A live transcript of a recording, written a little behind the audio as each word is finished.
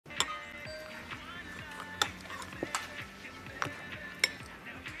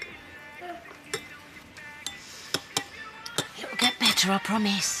later, I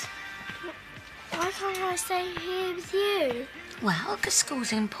promise. Why can't I stay here with you? Well, because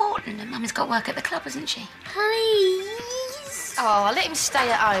school's important and Mummy's got work at the club, hasn't she? Please. Oh, let him stay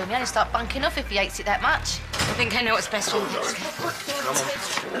at home. He only start bunking off if he hates it that much. I think I know what's best for you.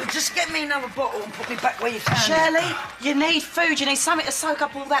 Come on. Just get me another bottle and put me back where you found Shirley, you need food. You need something to soak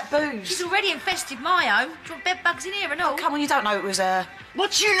up all that booze. She's already infested my home. Do you want bed bugs in here and all? Oh, come on, you don't know it was her.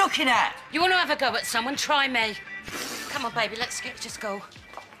 What you looking at? You want to have a go at someone? Try me. Come on, baby, let's just go.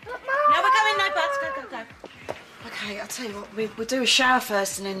 No, we're going, no buts. Go. OK, I'll tell you what, we'll do a shower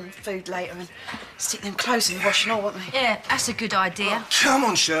first and then food later and stick them clothes in the wash and all, won't we? Yeah, that's a good idea. Come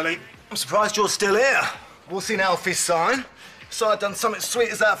on, Shirley. I'm surprised you're still here. We'll see Alfie's sign. So I've done something sweet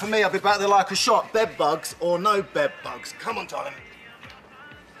as that for me. I'll be back there like a shot. Bed bugs or no bed bugs. Come on, darling.